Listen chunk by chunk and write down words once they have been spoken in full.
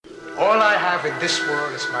All I have in this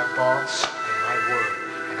world is my balls and my word,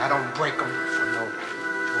 and I don't break them for no one.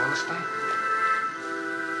 Do you understand?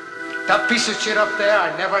 That piece of shit up there, I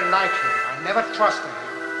never liked him. I never trusted him.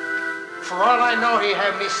 For all I know, he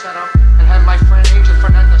had me set up and had my friend Angel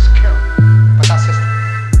Fernandez killed. But that's history.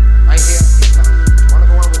 I hear he's not. You wanna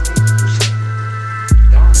go out with me? You say.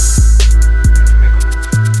 No. Let's make a move.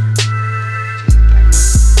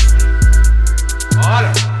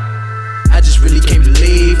 Order. I just really came to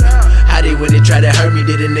leave. How they when they try to hurt me,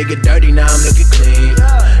 did a nigga dirty, now I'm looking clean.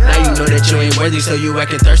 Now you know that you ain't worthy, so you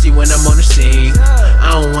acting thirsty when I'm on the scene.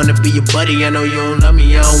 I don't wanna be your buddy, I know you don't love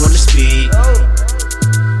me, I don't wanna speak.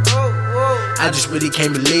 I just really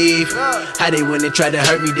came to leave. How they when they try to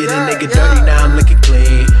hurt me, did a nigga dirty, now I'm looking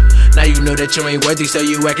clean. Now you know that you ain't worthy, so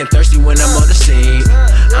you acting thirsty when I'm on the scene.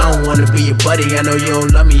 I don't wanna be your buddy, I know you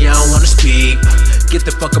don't love me, I don't wanna speak. Get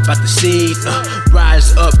the fuck up out the seat,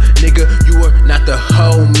 rise up, nigga, you are not the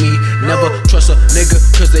homie. Never trust a nigga,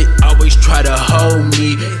 cause they always try to hold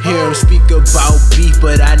me. Hear them speak about beef,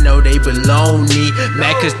 but I know they baloney.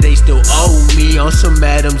 Mad cause they still owe me on some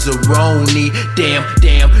Adams Aroni. Damn,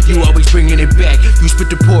 you always bringing it back. You spit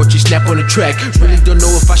the porch, you snap on the track. Really don't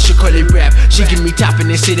know if I should call it rap. She give me top and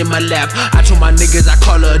then sit in my lap. I told my niggas I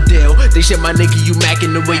call her Adele. They said my nigga you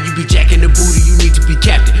macking the way you be jacking the booty, you need to be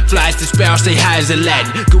captain. Fly as the sparrow, stay high as a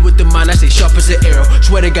Latin. Good with the mind, I stay sharp as an arrow.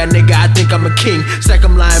 Swear to God, nigga, I think I'm a king. It's like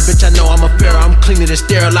I'm lying, bitch, I know I'm a pharaoh. I'm cleaner than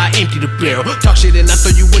sterile, I empty the barrel. Talk shit and I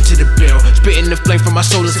throw you into the barrel. Spitting the flame from my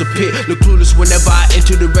soul is a pit. Look clueless whenever I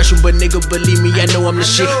enter the restroom, but nigga, believe me, I know I'm the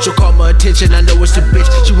shit. She'll call my attention, I know it's a bitch.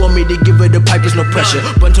 She want me to give her the pipe, there's no pressure.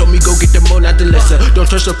 Bun told me go get the more, not the lesser. Don't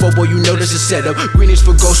trust her for boy, you know this is setup. Green is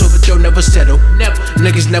for ghosts, over they'll never settle. Never,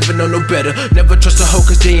 niggas never know no better. Never trust a hoe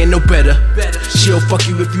cause they ain't no better. She'll fuck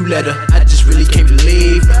you if you let her. I just really came to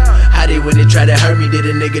leave. How they when they try to hurt me, did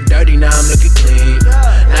a nigga dirty, now I'm looking clean.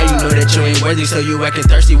 Now you know that you ain't worthy, so you acting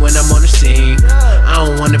thirsty when I'm on the scene. I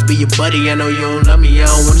don't wanna be your buddy, I know you don't love me, I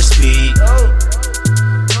don't wanna speak.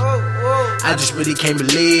 I just really came to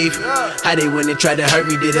leave. How they when they try to hurt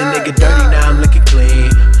me, did a nigga dirty, now I'm looking clean.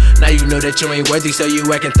 Now you know that you ain't worthy, so you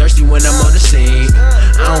acting thirsty when I'm on the scene.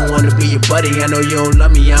 I don't wanna be your buddy, I know you don't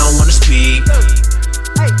love me, I don't wanna speak.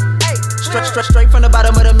 Straight from the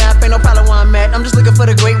bottom of the map, ain't no problem where I'm at. I'm just looking for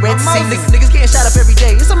the great red sea. Niggas getting shot up every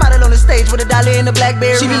day. It's a model on the stage with a dollar in the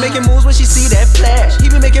Blackberry. She be making moves when she see that flash. He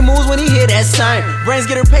be making moves when he hear that sign. Brains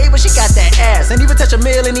get her paid, but she got that ass. Ain't even touch a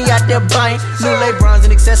meal and he out there buying new Lebrons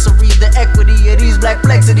and accessories. The equity of these black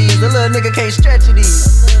flexities. The little nigga can't stretch of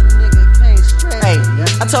these. Hey,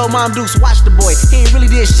 I told Mom Deuce, watch the boy. He ain't really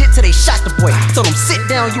did shit till they shot the boy. I told him, sit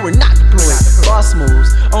down, you were not deployed. Boss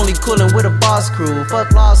moves, only coolin' with a boss crew.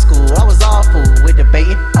 Fuck law school, I was awful with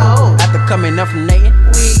debating. After coming up from Nathan,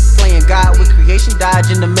 we playing God with creation.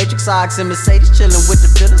 Dodging the Matrix, Ox and Mercedes. Chillin' with the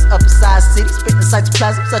villains, upper side city. Spittin'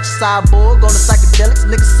 cytoplasm, such a cyborg. On the psychedelics,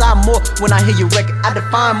 niggas sigh more. When I hear your record, I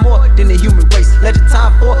define more than the human race. Let your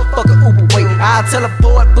time for fuck a Uber wait. I'll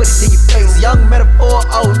teleport, put it in your face. Young metaphor,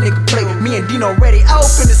 old nigga play. Me and Dino ready, I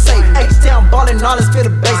open the safe. H-Town ballin', all this feel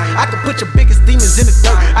the bass. I can put your biggest demons in the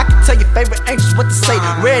dirt. I can tell your favorite angels what to say.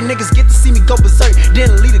 Rare niggas get to see me go berserk.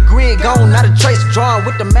 Then leave the grid gone, not a trace. Drawing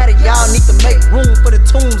with the matter, y'all need to make room for the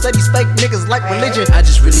tombs of these fake niggas like religion. I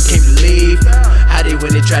just really came to leave. How they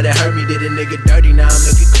when they try to hurt me, did a nigga dirty, now I'm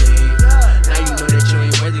looking clean. Now you know that you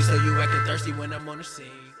ain't worthy, so you acting thirsty when I'm on the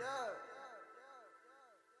scene.